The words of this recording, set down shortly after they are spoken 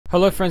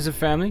Hello friends and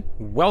family,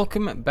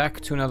 welcome back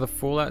to another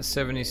Fallout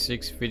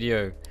 76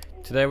 video.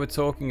 Today we're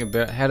talking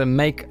about how to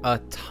make a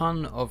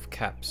ton of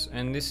caps,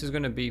 and this is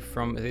going to be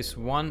from this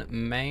one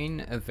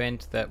main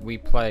event that we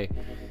play.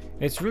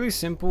 It's really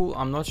simple.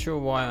 I'm not sure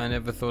why I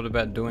never thought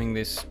about doing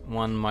this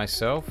one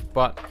myself,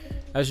 but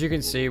as you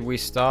can see we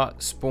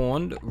start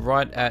spawned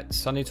right at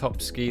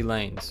Sunnytop Ski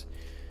Lanes.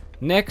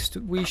 Next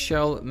we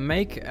shall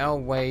make our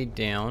way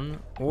down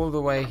all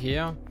the way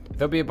here.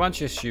 There'll be a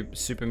bunch of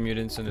super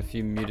mutants and a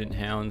few mutant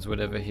hounds,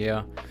 whatever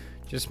here.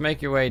 Just make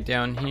your way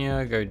down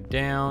here, go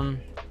down,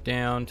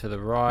 down to the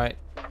right,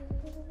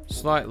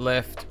 slight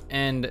left,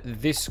 and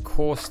this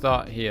course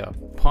start here.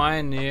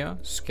 Pioneer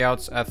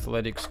Scouts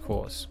Athletics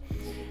course.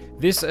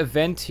 This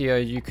event here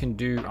you can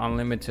do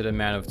unlimited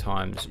amount of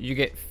times. You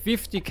get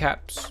 50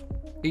 caps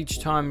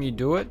each time you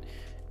do it,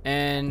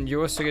 and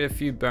you also get a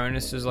few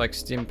bonuses like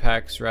stim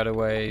packs,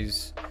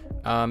 rataways,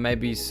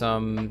 maybe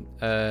some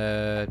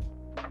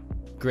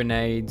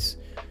grenades.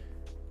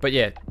 But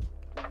yeah,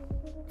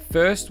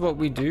 first what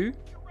we do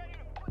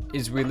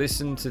is we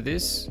listen to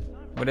this,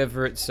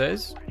 whatever it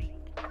says.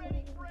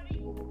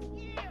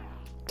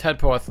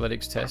 Tadpole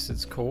Athletics Test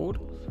it's called.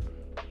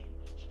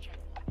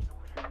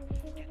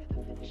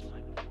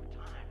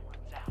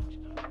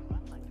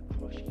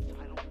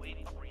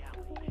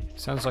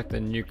 Sounds like the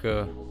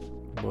Nuka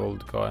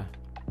World guy.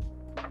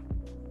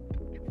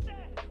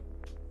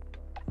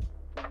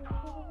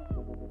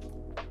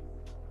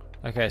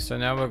 Okay, so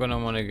now we're gonna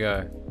want to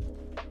go.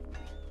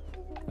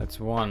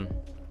 That's one.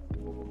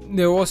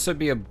 There'll also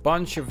be a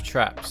bunch of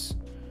traps.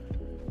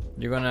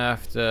 You're gonna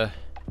have to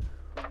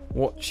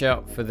watch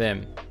out for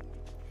them.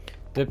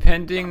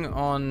 Depending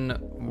on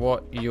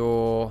what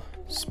your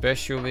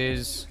special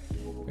is,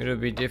 it'll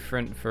be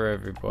different for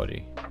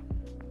everybody.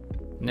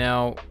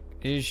 Now,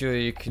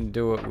 usually you can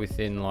do it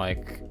within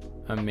like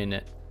a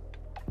minute.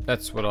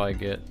 That's what I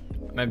get.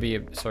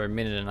 Maybe, sorry, a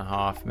minute and a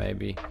half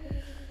maybe.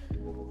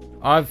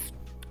 I've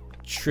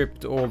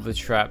tripped all the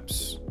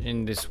traps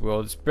in this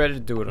world. It's better to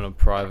do it on a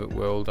private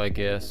world, I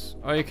guess.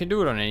 Oh, you can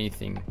do it on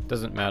anything,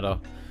 doesn't matter.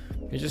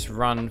 You just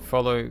run,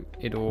 follow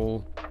it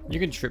all. You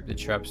can trip the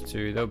traps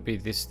too. There'll be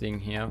this thing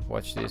here,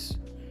 watch this.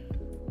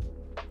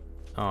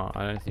 Oh,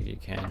 I don't think you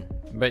can,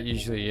 but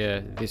usually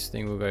yeah, this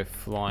thing will go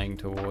flying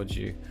towards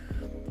you.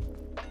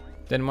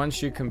 Then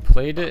once you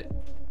complete it,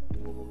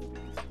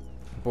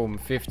 boom,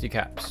 50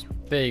 caps.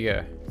 There you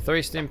go.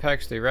 3 stim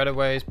packs, 3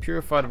 rataways,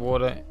 purified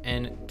water,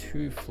 and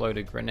 2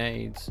 floater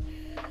grenades.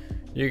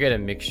 You get a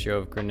mixture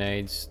of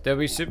grenades. There'll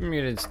be super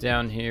mutants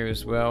down here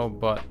as well,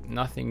 but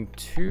nothing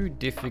too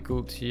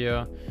difficult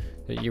here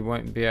that you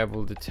won't be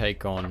able to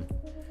take on.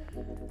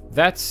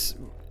 That's,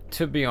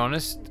 to be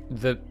honest,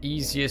 the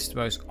easiest,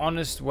 most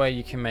honest way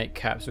you can make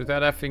caps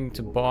without having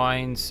to buy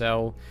and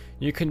sell.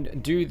 You can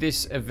do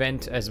this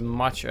event as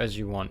much as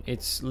you want.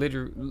 It's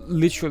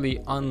literally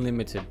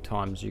unlimited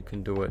times you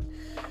can do it.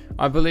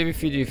 I believe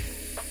if you do,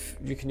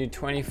 you can do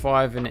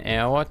 25 an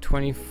hour,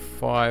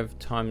 25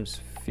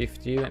 times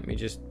 50. Let me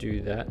just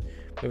do that.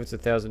 I believe it's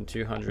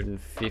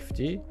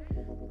 1,250.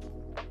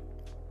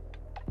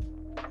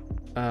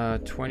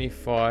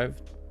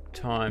 25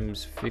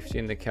 times 50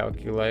 in the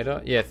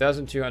calculator. Yeah,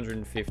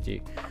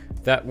 1,250.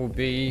 That will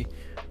be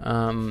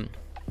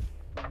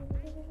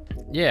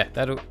yeah,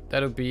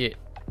 that'll be it.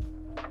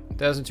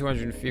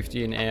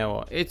 1,250 an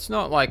hour. It's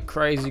not like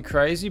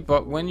crazy,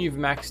 but when you've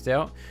maxed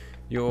out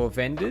your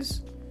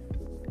vendors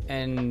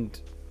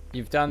and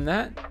you've done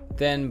that,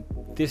 then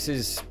this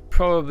is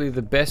probably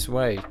the best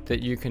way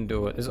that you can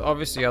do it. There's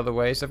obviously other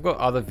ways. I've got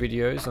other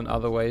videos on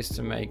other ways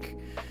to make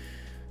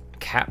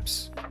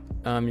caps.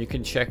 You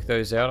can check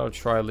those out. I'll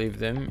try to leave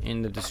them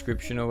in the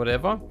description or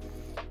whatever.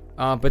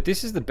 But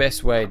this is the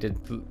best way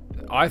to,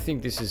 I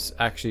think this is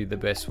actually the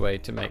best way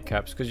to make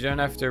caps, because you don't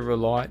have to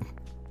rely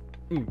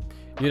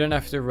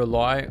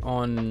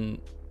on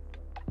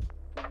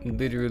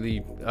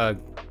literally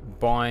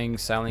buying,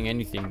 selling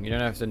anything. You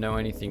don't have to know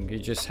anything. You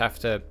just have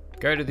to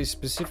go to this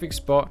specific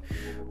spot,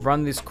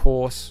 run this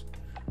course,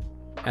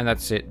 and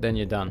that's it. Then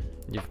you're done.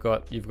 You've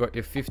got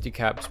your 50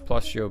 caps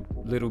plus your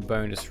little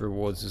bonus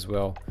rewards as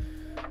well.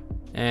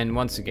 And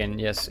once again,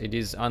 yes, it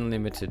is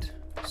unlimited,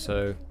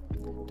 so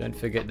don't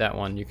forget that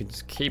one. You can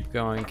just keep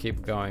going.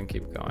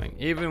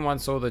 Even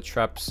once all the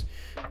traps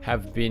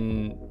have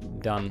been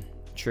done,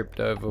 tripped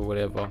over,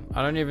 whatever.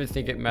 I don't even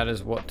think it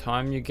matters what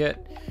time you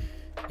get.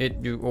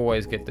 You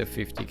always get the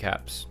 50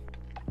 caps.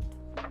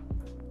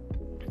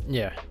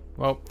 Yeah.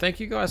 Well,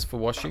 thank you guys for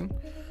watching.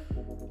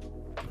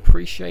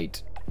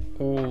 Appreciate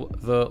all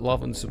the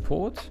love and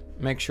support.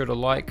 Make sure to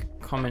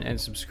like, comment, and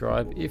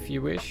subscribe if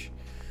you wish.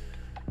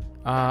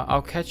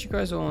 I'll catch you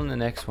guys all in the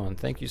next one.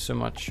 Thank you so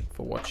much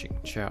for watching.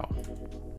 Ciao.